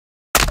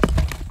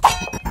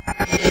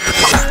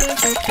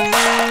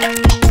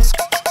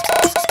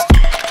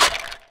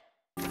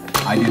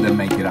I didn't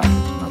make it up.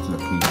 That's the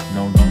key.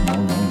 No, no, no,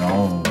 no,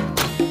 no.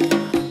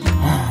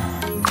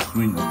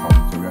 Sweet of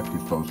teriyaki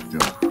sauce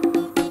just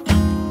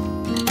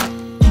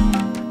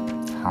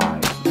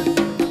hides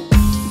everything.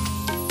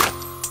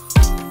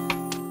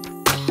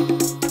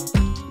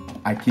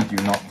 I kid you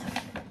not.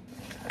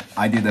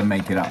 I didn't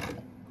make it up.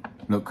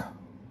 Look.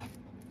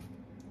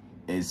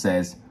 It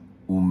says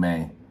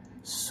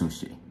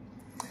Umezushi.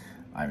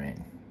 I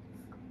mean,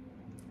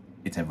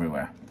 it's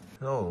everywhere.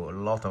 So a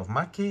lot of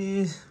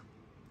maki,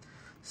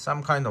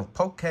 some kind of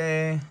poke,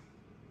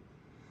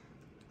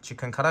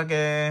 chicken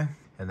karaage,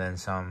 and then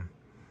some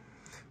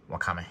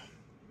wakame.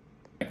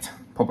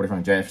 Probably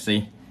from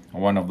JFC,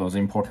 one of those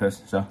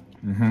importers. So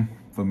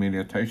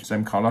familiar taste,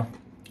 same color.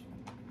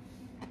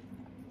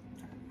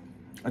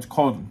 It's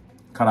called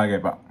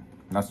karaage, but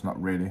that's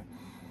not really.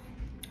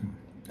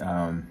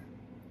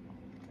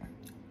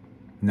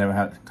 Never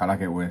had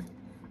karaage with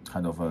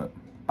kind of a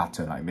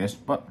batter like this,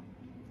 but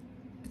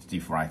it's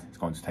deep fried. It's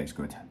going to taste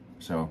good,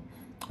 so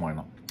why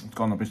not? It's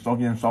gonna be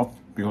soggy and soft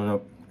because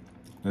of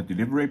the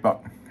delivery,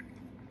 but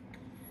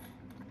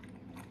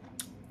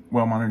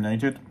well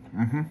marinated.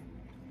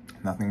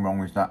 Nothing wrong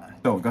with that.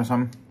 So got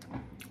some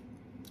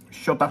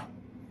shota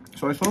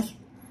soy sauce,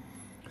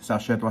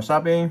 sachet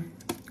wasabi.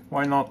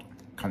 Why not?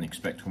 Can't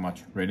expect too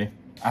much, really.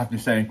 I have to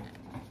say,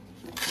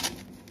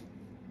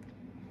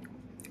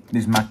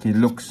 this maki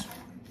looks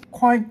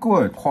quite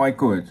good, quite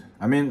good.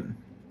 I mean,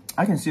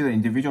 I can see the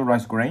individual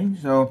rice grain,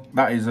 so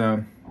that is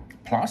a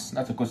plus.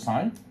 That's a good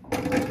sign.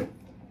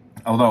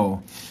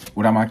 Although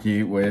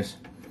uramaki with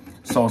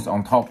sauce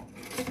on top,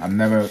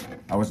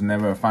 I was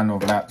never a fan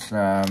of that.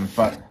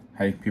 But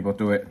hey, people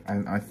do it,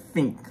 and I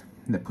think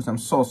they put some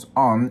sauce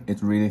on.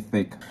 It's really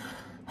thick,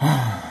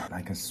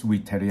 like a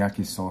sweet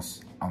teriyaki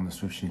sauce on the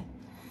sushi.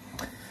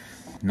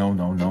 No,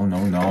 no, no,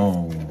 no,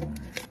 no.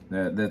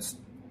 That's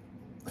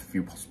a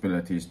few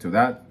possibilities to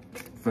that.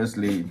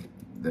 Firstly,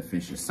 the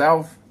fish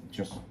itself,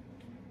 just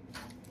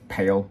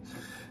pale.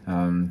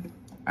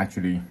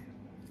 Actually,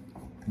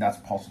 that's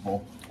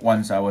possible.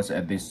 Once I was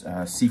at this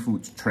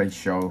seafood trade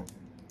show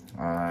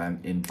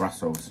in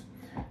Brussels,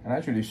 and I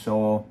actually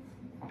saw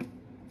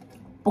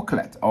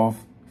booklet of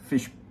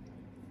fish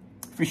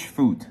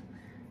food.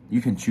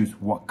 You can choose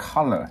what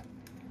color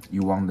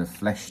you want the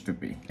flesh to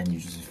be, and you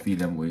just feed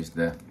them with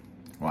the,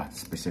 well,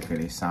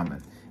 specifically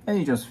salmon, and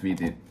you just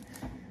feed it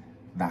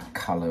that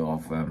color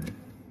of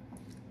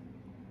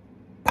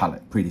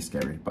palette. Pretty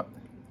scary, but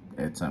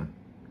it's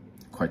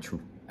quite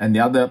true. And the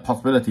other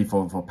possibility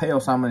for pale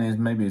salmon is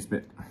maybe it's a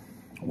bit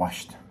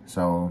washed,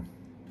 so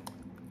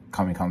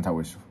come in contact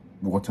with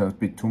water a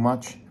bit too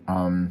much.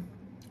 The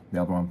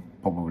other one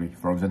probably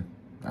frozen.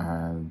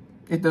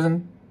 It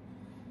doesn't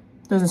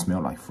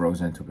smell like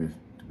frozen, to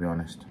be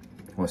honest.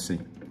 We'll see.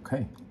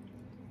 Okay,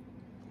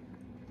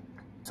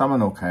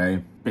 salmon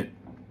okay, bit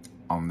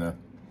on the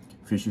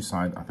fishy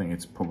side. I think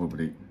it's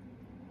probably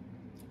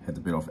had a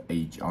bit of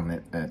age on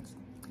it. It's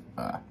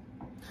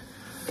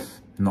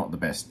not the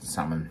best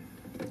salmon.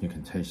 You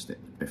can taste it,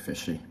 a bit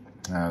fishy.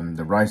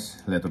 The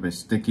rice a little bit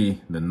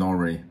sticky. The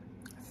nori,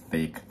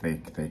 thick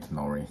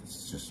nori.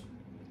 It's just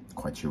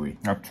quite chewy.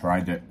 I've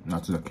tried it.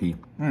 That's the key.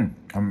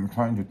 I'm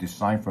trying to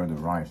decipher the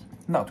rice.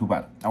 Not too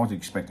bad. I was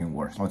expecting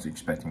worse. I was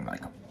expecting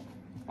like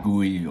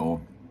gooey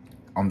or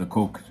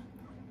undercooked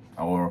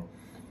or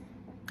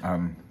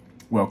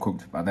well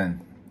cooked, but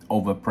then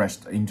over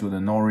pressed into the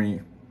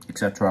nori,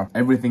 etc.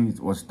 Everything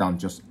was done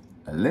just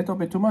a little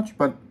bit too much,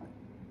 but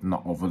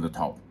not over the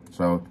top.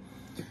 So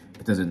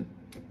it doesn't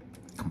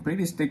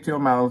completely stick to your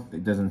mouth.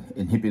 It doesn't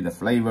inhibit the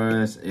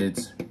flavors.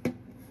 It's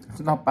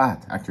not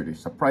bad, actually,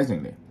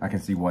 surprisingly. I can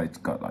see why it's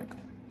got like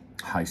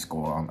high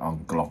score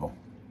on Glovo.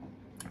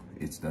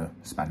 It's the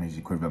Spanish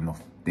equivalent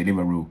of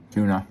Deliveroo.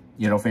 Tuna,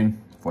 yellowfin,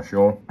 for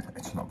sure.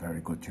 It's not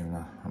very good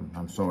tuna.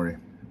 I'm sorry.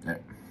 Yeah,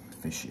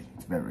 fishy.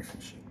 It's very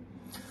fishy.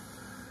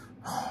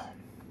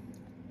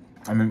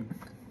 I mean,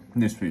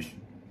 this fish,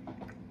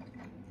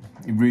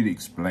 it really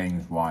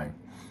explains why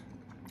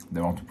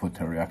they want to put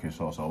teriyaki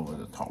sauce over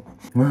the top.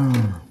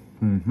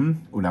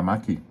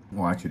 Uramaki.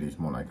 Well, actually, it's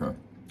more like a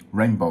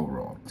rainbow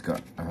roll. It's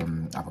got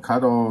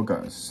avocado,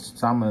 got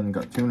salmon,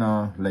 got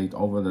tuna laid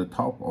over the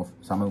top of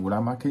salmon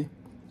uramaki.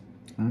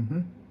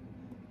 And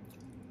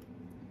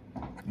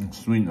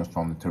sweetness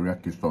from the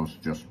teriyaki sauce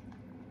just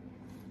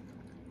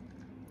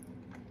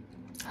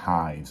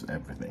hides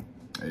everything.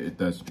 It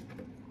does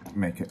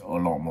make it a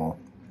lot more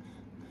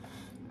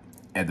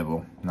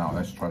edible. Now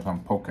let's try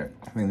some poke. I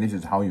think this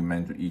is how you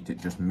meant to eat it.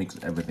 Just mix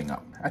everything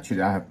up.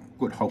 Actually, I have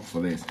good hope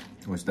for this.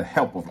 With the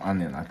help of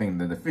onion, I think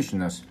that the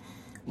fishiness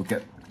will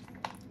get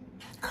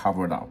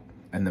covered up,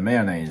 and the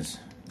mayonnaise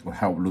will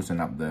help loosen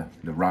up the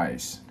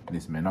rice.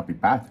 This may not be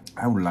bad.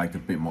 I would like a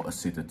bit more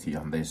acidity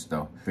on this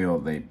though. I feel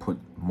they put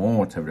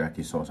more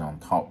teriyaki sauce on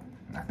top.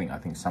 I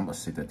think some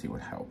acidity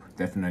would help.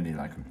 Definitely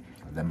like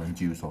lemon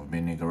juice or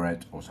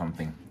vinaigrette or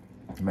something.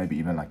 Maybe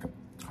even like a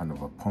kind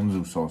of a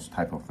ponzu sauce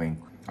type of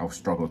thing. I'll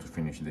struggle to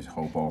finish this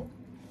whole bowl.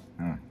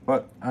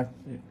 But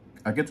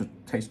I get to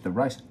taste the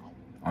rice.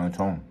 on its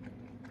own.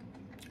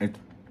 It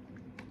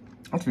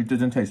actually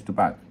doesn't taste too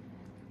bad.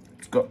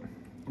 It's got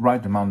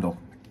right amount of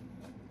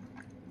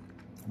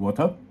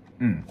water.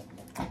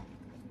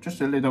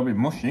 Just a little bit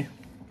mushy.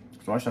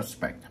 So I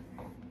suspect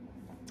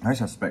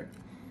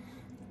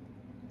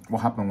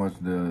what happened was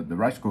the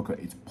rice cooker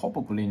is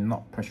probably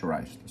not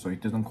pressurized, so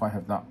it doesn't quite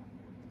have that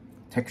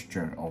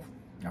texture of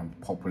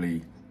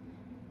properly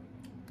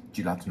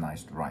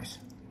gelatinized rice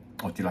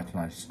or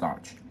gelatinized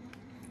starch.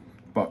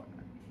 But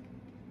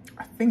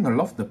I think a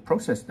lot of the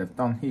process they've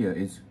done here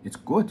it's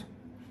good.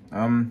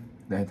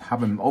 They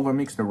haven't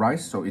overmixed the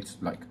rice, so it's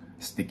like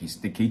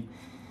sticky.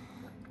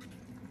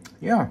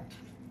 Yeah,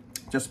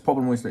 just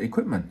problem with the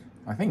equipment,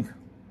 I think.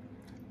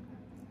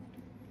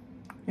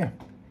 Yeah,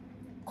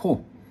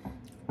 cool.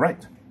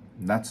 Right,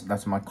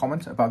 that's my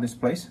comment about this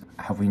place.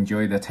 I hope you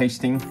enjoyed the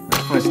tasting,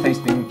 the first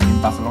tasting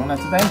in Barcelona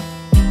today.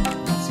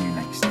 See you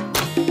next.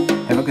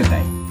 Have a good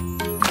day.